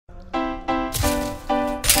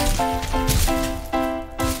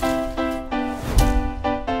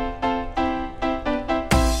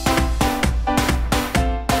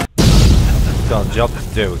job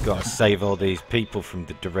to do. We've got to save all these people from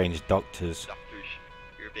the deranged doctors. Doctors,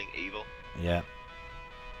 you're being evil. Yeah.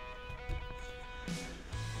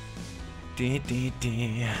 If you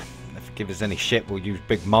give us any shit, we'll use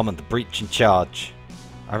Big Mom and the breach in charge.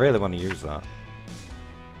 I really want to use that.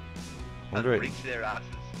 And breach their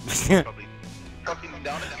asses. probably not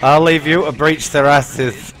enough. I'll leave you to breach their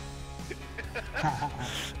asses.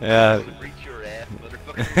 Yeah. Breach your ass,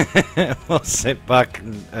 motherfucker. We'll sit back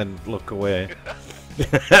and look away.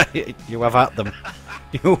 You have at them.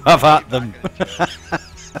 You have at them.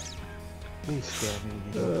 Please scare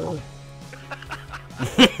me.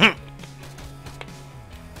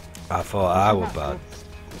 I thought I was bad.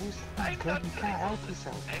 I'm You not can't help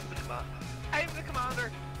yourself. I'm the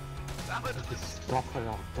commander. Damn it. Just stop it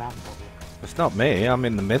all damn body. It's not me. I'm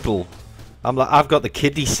in the middle. I'm like, I've got the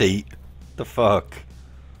kiddie seat. The fuck.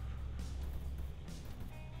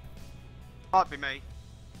 Might be me.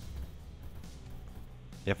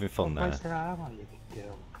 You having fun there? Where's their armor, you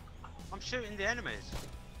girl? I'm shooting the enemies.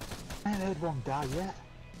 I ain't heard one die yet.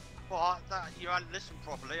 Well, you hadn't listened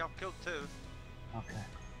properly. I've killed 2. Okay.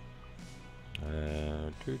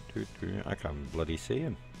 I can't bloody see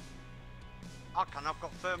him. I can. I've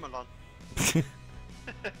got thermal on.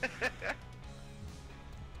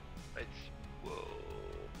 Whoa.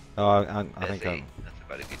 Oh, I think I'm... That's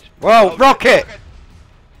about a good... Whoa, rocket!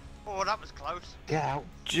 Oh, that was close. Get out.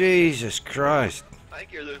 Jesus Christ. I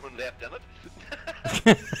think you're the only one left in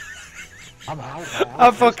it. I'm out.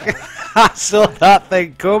 I fucking... I saw that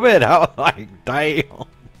thing coming. I was like, damn.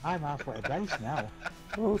 I'm halfway to base now.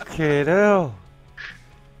 Okay, now.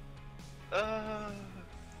 Uh,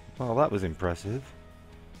 Well, that was impressive.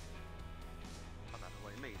 I don't know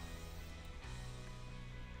what you mean.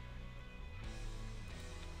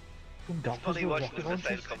 Some doctors funny with watching rocket the missile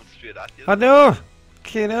launchers. coming straight at you. I know.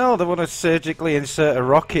 Okay, now they want to surgically insert a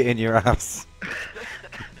rocket in your ass. I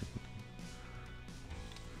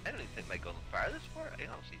don't even think my gun will fire this far. I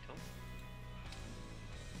honestly don't.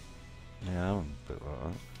 Yeah, I'm a bit like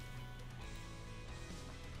that.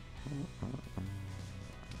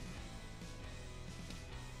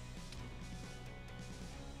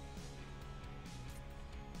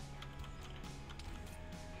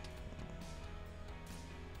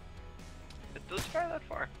 It does fire that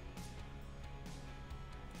far.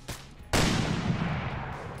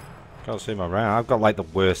 Can't see my round. I've got like the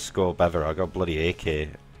worst scope ever. I got bloody AK.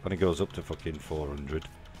 When it goes up to fucking 400.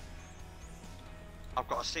 I've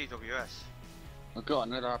got a CWS. I've got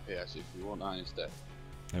another RPS if you want that instead.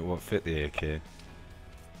 It won't fit the AK. I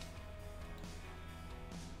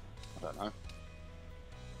don't know. I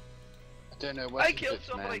don't know where I killed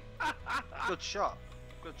somebody! Good shot.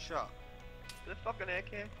 Good shot. The fucking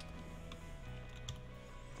AK.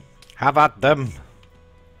 Have at them.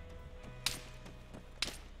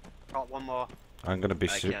 Got one more. I'm gonna be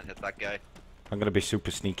I can't hit that guy. I'm gonna be super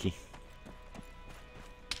sneaky.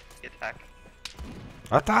 Attack.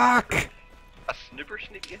 Attack! A snooper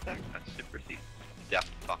sneaky attack? A super sneaky. Yeah,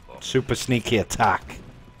 fuck off. Super sneaky attack.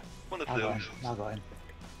 One of I got those. him. I got him.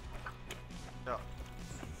 Shot.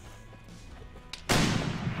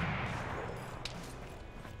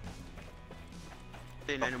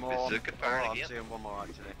 Seen any more? Bazooka firing I'm again. seeing one more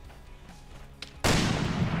actually.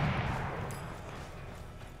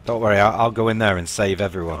 Don't worry, I'll go in there and save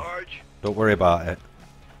everyone. Charge. Don't worry about it.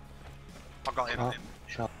 I got him. Oh,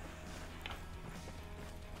 shot.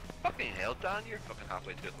 Fucking hell, Dan, you're fucking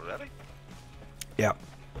halfway through it already. Yeah.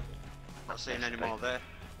 Not seeing any more there.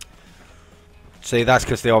 See, that's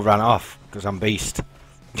because they all ran off. Because I'm beast.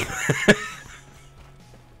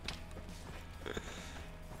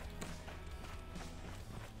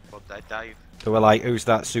 But Dave. They were like, who's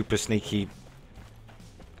that super sneaky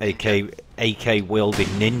AK wielding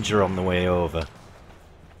ninja on the way over?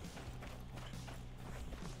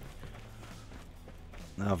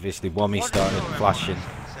 And obviously Wommy started flashing.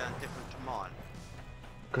 Sound different to mine.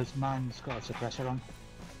 Because mine's got a suppressor on.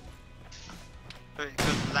 But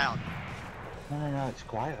it's loud. No, it's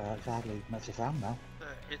quieter. It's hardly makes a sound now.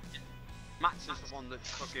 Max is the one that's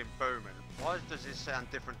fucking booming. Why does this sound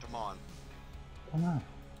different to mine? I don't know.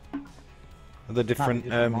 Are there different,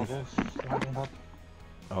 models. I don't know.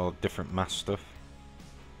 oh, different mass stuff?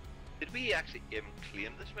 Did we actually even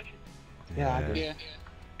claim this mission? Yeah, I did. Yeah.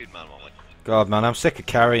 Good man, Wally. God, man, I'm sick of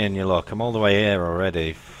carrying you, look. I'm all the way here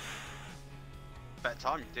already. Better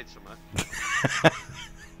time you did something.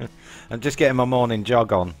 I'm just getting my morning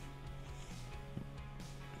jog on.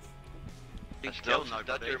 Big That's kill, that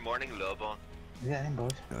nobody. your morning love on. You getting in,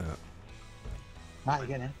 boys? Uh, Matt, you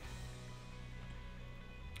getting in?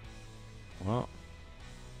 what?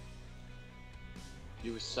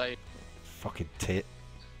 You were saying Fucking tit.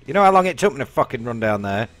 You know how long it took me to fucking run down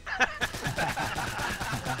there?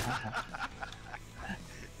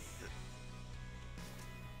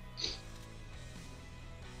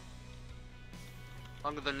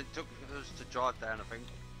 Longer than it took us to drive down, I think.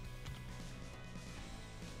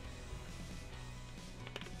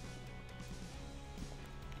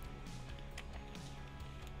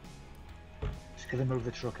 Just gonna move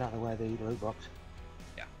the truck out of the way, the loot box.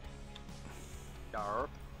 Yarp.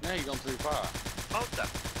 Now you've gone too far. What the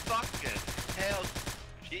fucking hell?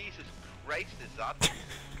 Jesus Christ, is that?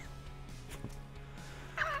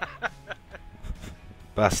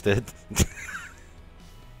 Bastard.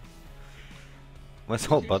 Where's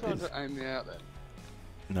whole You tried bodies? to aim me out then.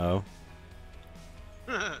 No.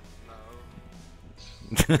 No.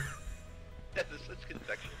 Yeah, there's such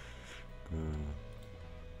conviction.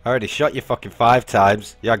 I already shot you fucking 5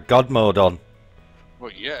 times. You had God mode on.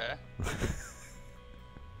 Well, yeah.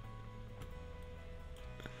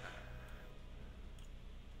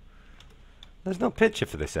 There's no picture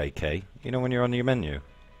for this AK. You know when you're on your menu?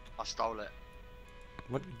 I stole it.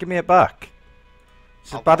 What? Give me it back.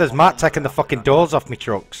 It's as I'll- bad as I'll- Matt I'll- taking the fucking doors off me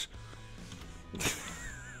trucks.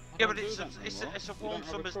 Yeah, I but don't it's do a, that it's, a, anymore. it's a You warm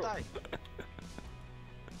don't have a summer's truck. day.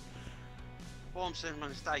 Warm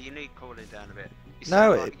summer's day, you need cooling down a bit. You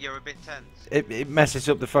No, sound like it- you're a bit tense. It messes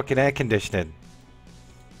up the fucking air conditioning.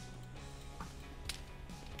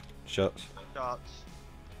 Shots. Shots.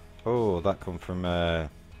 Oh, that come from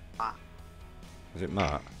Matt. is it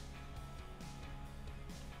Matt?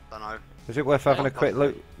 Dunno. Is it worth having a quick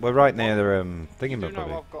look? We're right near the thingy You know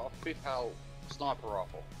buddy. I've got a 5th Hal sniper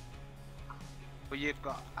rifle. Well, you've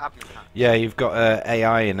got admin hat. Yeah, you've got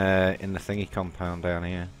AI in the thingy compound down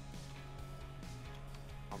here.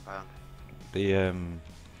 Compound. The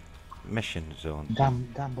mission zone. Dam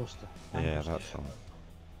buster. Dam Yeah, buster. that's one.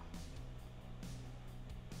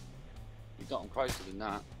 You got them closer than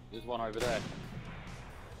that. There's one over there.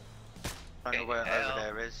 Don't know where Hell. over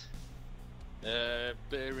there is.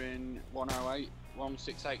 Bearing 108,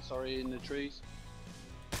 168, sorry, in the trees.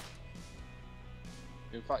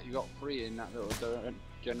 In fact, you got 3 in that little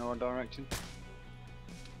general direction.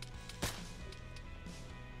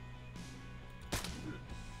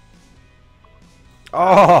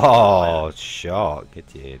 Oh, shot!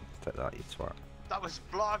 Get you in. Take that, you twat. That was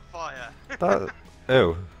blind fire. That.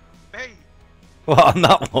 Oh. Me. What on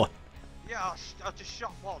that one? Yeah, I just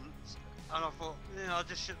shot once, and I thought, yeah, I'll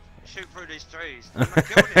just shoot through these trees. And I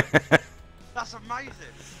killed him. That's amazing.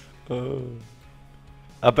 Oh.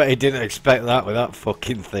 I bet he didn't expect that with that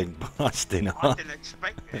fucking thing blasting I on. didn't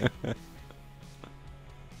expect it. I'm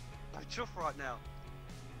tough right now.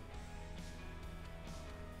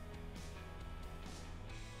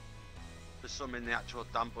 There's some in the actual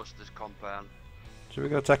Dambusters compound. Should we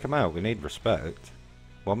go take him out? We need respect.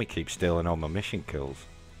 Wommy keeps stealing all my mission kills.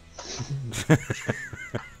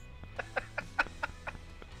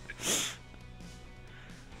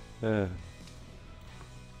 Yeah.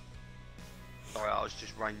 Sorry, I was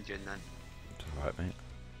just ranging then. It's alright, mate.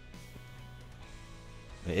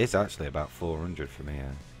 It is actually about 400 from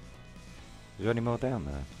here. Is there any more down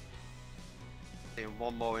there? Seeing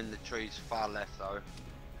one more in the trees far left though.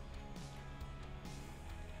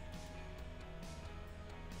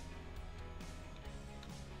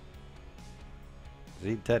 Is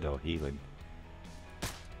he dead or healing?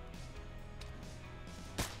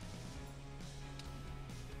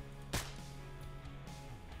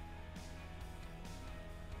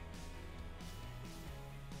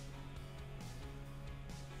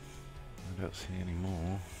 I don't see any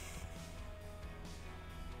more.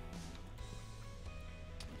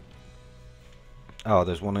 Oh,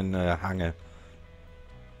 there's one in the hangar.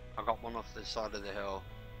 I got one off the side of the hill.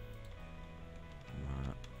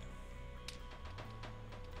 Right.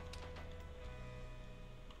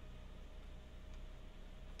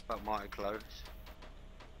 But mighty close.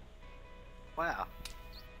 Wow.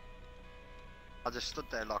 I just stood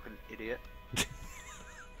there like an idiot.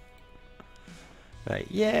 Right,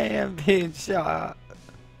 yeah, I'm being shot.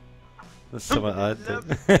 That's something I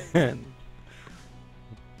did.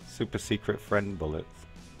 Super secret friend bullets.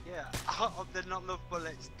 Yeah, I did not love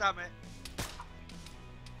bullets, damn it.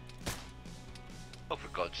 Oh, for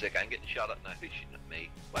God's sake, I'm getting shot at now. Who's shooting at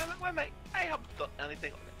me? Why, mate? I haven't done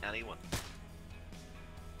anything on anyone.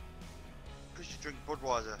 Because you drink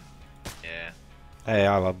Budweiser. Yeah. Hey,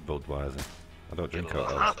 I love Budweiser. I don't drink Get a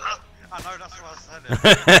lot alcohol. of I know, that's what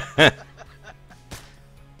I said.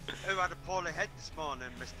 Who had a poorly head this morning,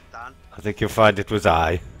 Mr. Dan? I think you'll find it was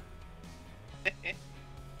I.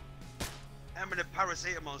 How many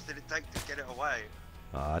paracetamols did it take to get it away?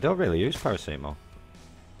 I don't really use paracetamol.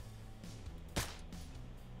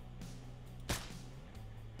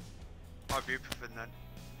 ibuprofen then.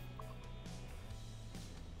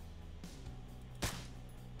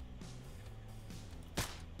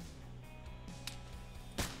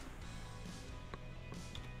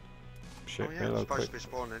 Shit, Oh yeah, I'm reload supposed quick. to be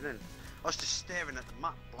spawning in. I was just staring at the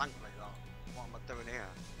map blankly like, what am I doing here?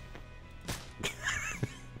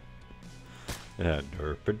 Yeah,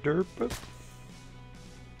 derpa derpa.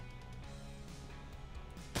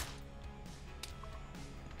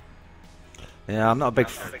 Yeah, I'm not a big.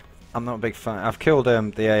 I'm not a big fan. I've killed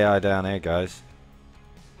the AI down here, guys.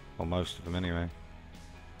 Well, most of them anyway.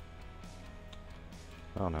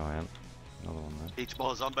 Oh no, I haven't. Another one there. Each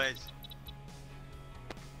more zombies.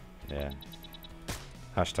 Yeah.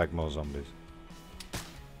 Hashtag more zombies.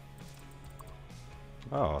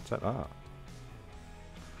 Oh, I'll take that.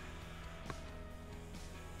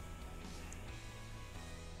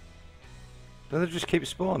 Do they just keep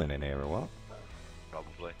spawning in here or what?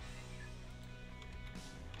 Probably.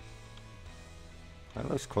 That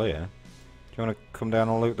looks clear. Do you want to come down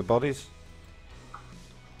and loot the bodies?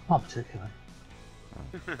 Not particularly.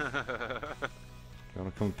 Do you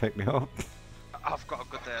want to come pick me up? I've got to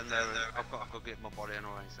go down there and I've got to go get my body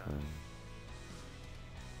anyway, so.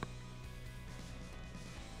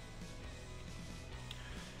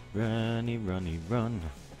 Runny, runny, run.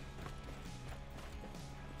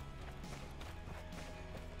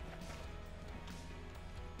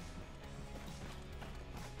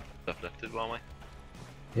 Stuff lifted, won't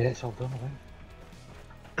we? Yeah, it's all done,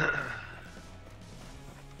 I think.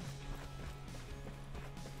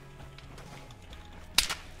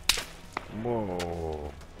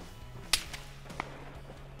 Whoa.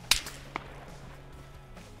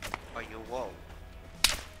 Are you whoa?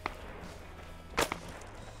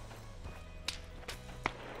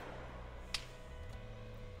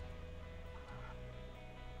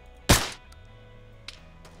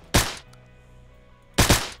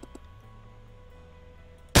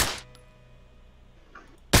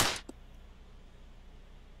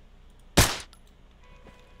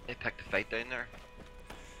 They picked a fight down there.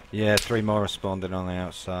 Yeah, 3 more are spawned in on the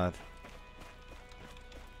outside.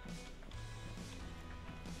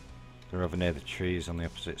 They're over near the trees on the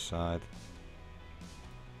opposite side.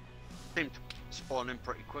 Seem to spawn in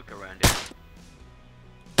pretty quick around here.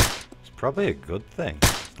 It's probably a good thing,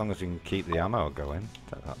 as long as you can keep the ammo going.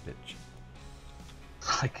 Take that bitch.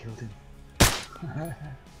 I killed him.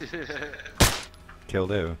 Killed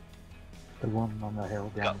who? The one on the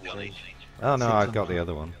hill down Got the one tree. each. Oh no, I 600. got the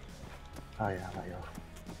other one. Oh yeah, there you are.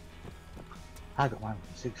 I got mine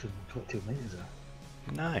from 622 metres there.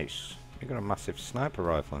 Nice. You got a massive sniper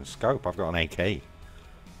rifle and scope. I've got an AK.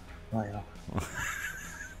 Right, yeah.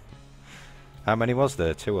 How many was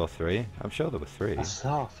there? 2 or 3? I'm sure there were 3. I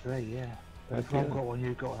saw 3, yeah. But if Okay. Rob got one,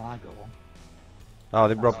 you got one, I got one. Oh,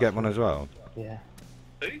 did Rob get one as well? Yeah.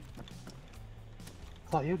 Who? I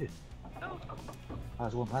thought you did. No. I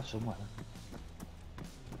was one left somewhere.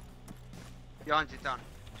 Behind you, Dan.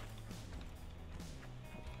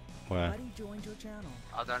 Where? Buddy joined your channel.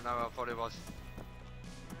 I don't know, I thought it was.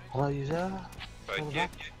 Hello, you there? Right, Still yeah.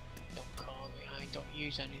 back? Don't call me, I don't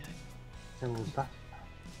use anything. Still was back.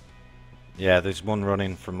 Yeah, there's one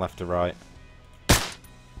running from left to right.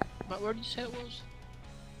 But where did you say it was?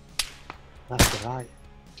 Left to right.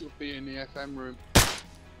 Should be in the FM room. I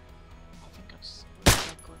think that's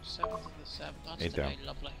 7th of the 7th. That's Hey, today, down.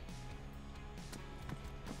 lovely.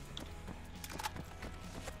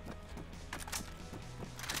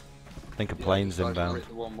 I think a Yeah, plane's I inbound. ripped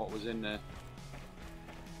the one what was in there.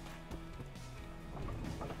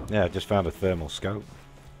 Yeah, I just found a thermal scope.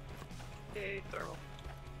 Yay, thermal.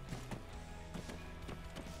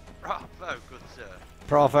 Bravo, good sir.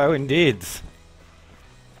 Bravo indeed.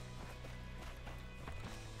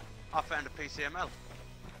 I found a PCML.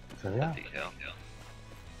 So yeah. Bloody hell.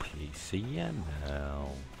 PCML.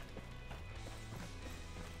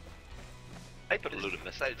 I put a load of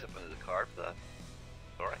missiles up into the car for that.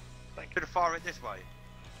 Alright. Thank you. Could have fired it this way.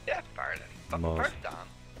 Yeah, fire it. Fucking Mars. fire it down.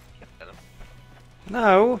 Can't hit him.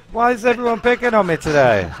 No, why is everyone picking on me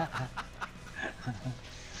today?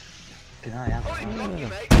 Can I have Oh, it? fuck you,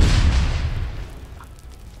 mate.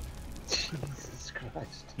 Jesus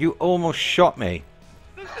Christ. You almost shot me.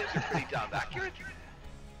 Those things are pretty damn accurate.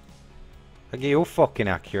 I'll get you fucking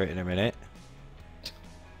accurate in a minute.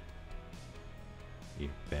 You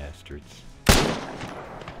bastards.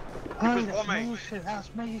 Oh, was that's one, mate. me shooting.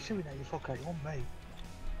 That's me shooting at you, fucker. You want me?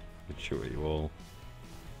 I'd shoot at you all.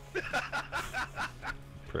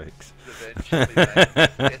 Pricks. Eventually, mate.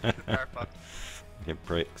 Get to the car, fuck. You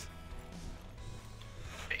pricks.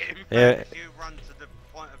 In fact, Yeah. you run to the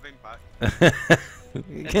point of impact.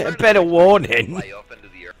 You get a better warning. Fly off into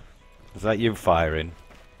the air. Is that you firing?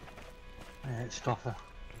 Yeah, it's tougher.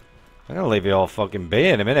 I'm gonna leave you all fucking be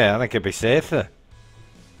in a minute. I think it'd be safer.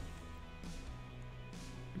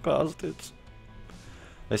 Bastards.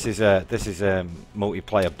 This is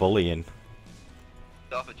multiplayer bullying.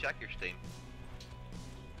 Stop and check your Steam.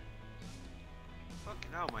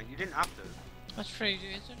 Fucking hell, mate, you didn't have to. That's crazy.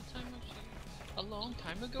 Is there a time actually? A long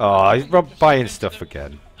time ago? Oh, he's Just buying went to stuff the-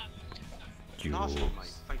 again. You. Nice one,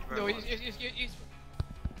 mate. Thank you No, very much. he's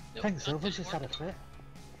no, Thanks, that Silver's didn't just had a work. fit.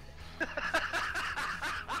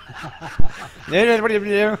 Yeah, what do you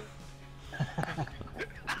do?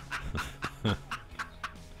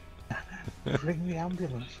 Ring the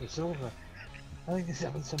ambulance for Silver. I think he's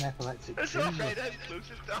having some epileptic It's seizure. alright, I'm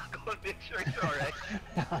closest down, go and make sure he's alright.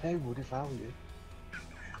 I would if I were you.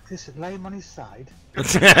 Just lay him on his side. Yeah.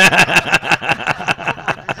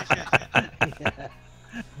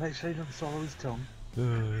 Make sure he doesn't swallow his tongue.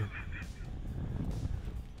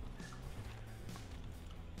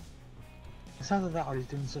 It's either that or he's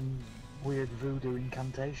doing some weird voodoo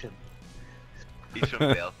incantation. He's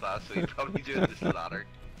from Belfast, so he's probably doing this latter.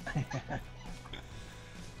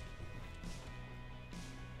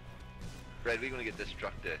 Right, we're gonna get this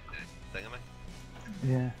truck to thingamy?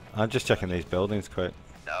 Yeah. I'm just checking these buildings quick.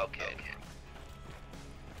 Okay.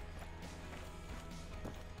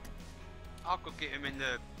 I could get him in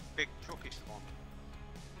the big truckish one.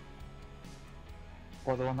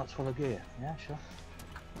 Or the one that's full of gear. Yeah, sure.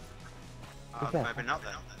 Okay. Maybe not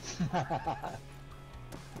then.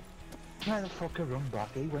 Let the fucker run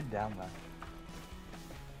back, he went down there.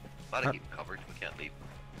 Gotta keep him covered, we can't leave.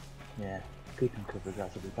 Yeah, keep him covered,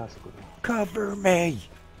 that's a good one. Cover me!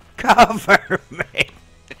 Cover me!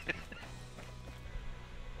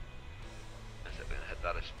 That's it, we're gonna hit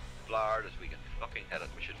that as hard as we can fucking hit it.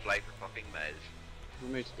 We should fly for fucking miles.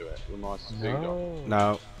 We need to do it. We might speed on. No.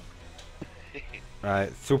 No.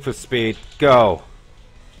 Right, super speed, go!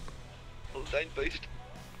 Hold down boost.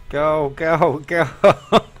 Go, go, go!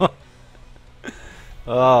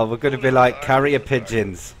 Oh, we're gonna be like carrier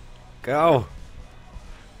pigeons. Go!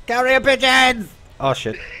 Carrier pigeons! Oh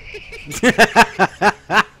shit.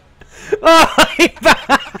 Oh,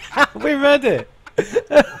 we read it!